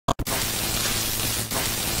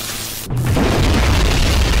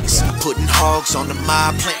hogs on the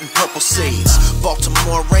mob planting purple seeds.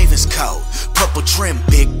 Baltimore Ravens code, purple trim,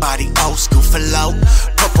 big body, old school for low.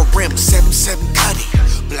 Purple rim, 7-7 cutty,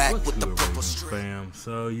 black with the purple strip. Fam.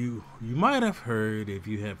 So you might have heard, if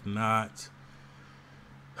you have not,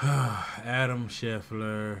 Adam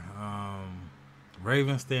Scheffler,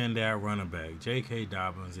 Ravens standout running back J.K.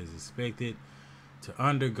 Dobbins is expected to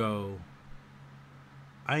undergo,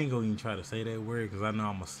 I ain't gonna even try to say that word because I know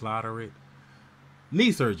I'm gonna slaughter it,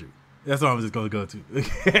 knee surgery. That's all I'm just gonna go to.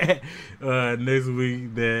 Next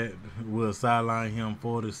week, that will sideline him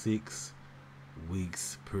 4 to 6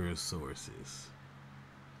 weeks per sources.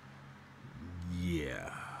 Yeah.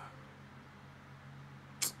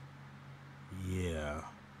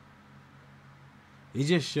 It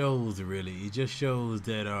just shows, really. It just shows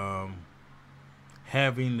that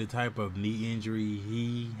having the type of knee injury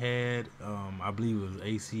he had, I believe it was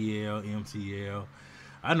ACL, MCL.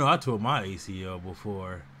 I know I tore my ACL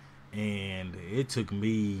before, and it took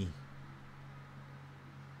me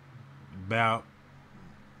about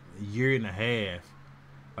a year and a half,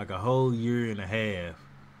 like a whole year and a half,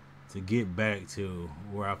 to get back to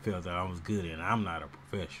where I felt that I was good, and I'm not a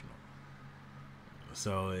professional.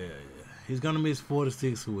 So he's gonna miss 4 to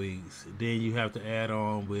 6 weeks. Then you have to add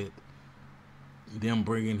on with them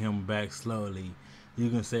bringing him back slowly. You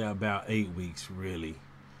can say about 8 weeks, really.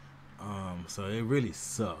 So it really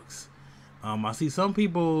sucks. I see some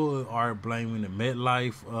people are blaming the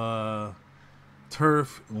MetLife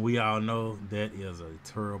turf. We all know that is a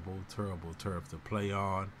terrible, terrible turf to play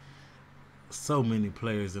on. So many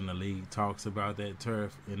players in the league talks about that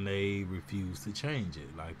turf, and they refuse to change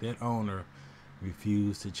it. Like, that owner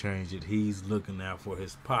refused to change it. He's looking out for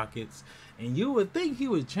his pockets, and you would think he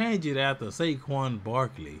would change it after Saquon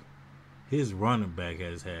Barkley, his running back,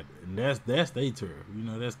 has had, and that's their turf. You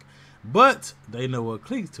know, but they know what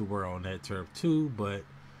cleats to wear on that turf too. But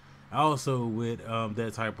also with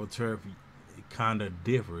that type of turf, it kind of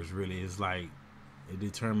differs. Really, it's like it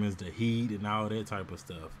determines the heat and all that type of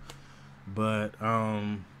stuff. But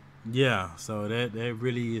yeah, so that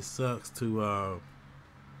really sucks to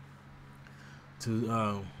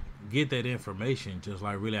get that information just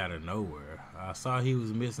like really out of nowhere. I saw he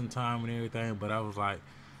was missing time and everything, but I was like,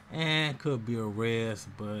 could be a rest.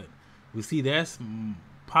 But we see that's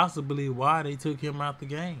possibly why they took him out the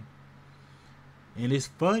game. And it's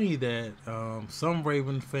funny that some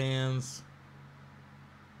Raven fans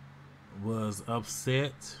was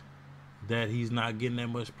upset that he's not getting that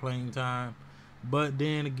much playing time, but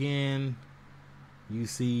then again, you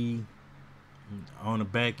see on the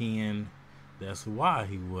back end, that's why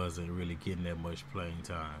he wasn't really getting that much playing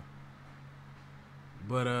time.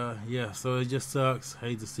 But yeah, so it just sucks.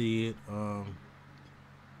 Hate to see it.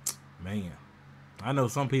 Man, I know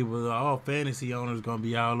some people, all fantasy owners, gonna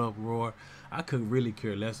be all uproar. I could really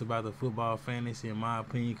care less about the football fantasy, in my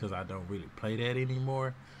opinion, because I don't really play that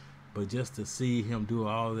anymore. But just to see him do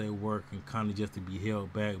all that work and kind of just to be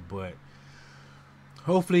held back, but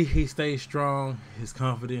hopefully he stays strong. His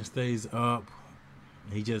confidence stays up.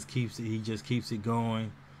 He just keeps it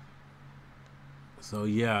going. So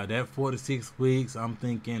yeah, that 4 to 6 weeks, I'm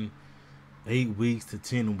thinking 8 weeks to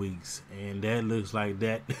 10 weeks, and that looks like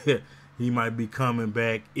that he might be coming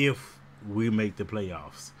back if we make the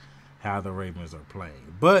playoffs, how the Ravens are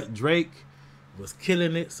playing. But Drake was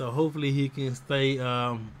killing it, so hopefully he can stay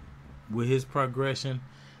with his progression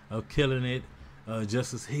of killing it.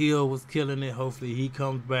 Justice Hill was killing it. Hopefully he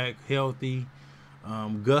comes back healthy.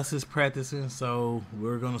 Gus is practicing, so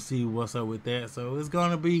we're gonna see what's up with that. So it's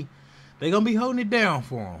gonna be, they're gonna be holding it down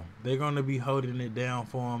for him. They're gonna be holding it down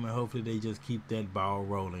for him, and hopefully they just keep that ball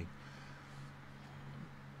rolling.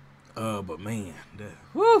 But man,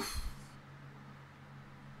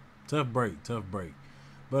 tough break.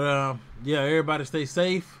 But yeah, everybody stay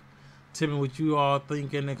safe. Tell me what you all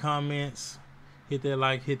think in the comments. Hit that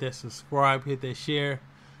like, hit that subscribe, hit that share.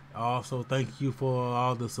 Also, thank you for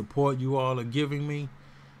all the support you all are giving me,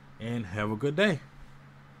 and have a good day.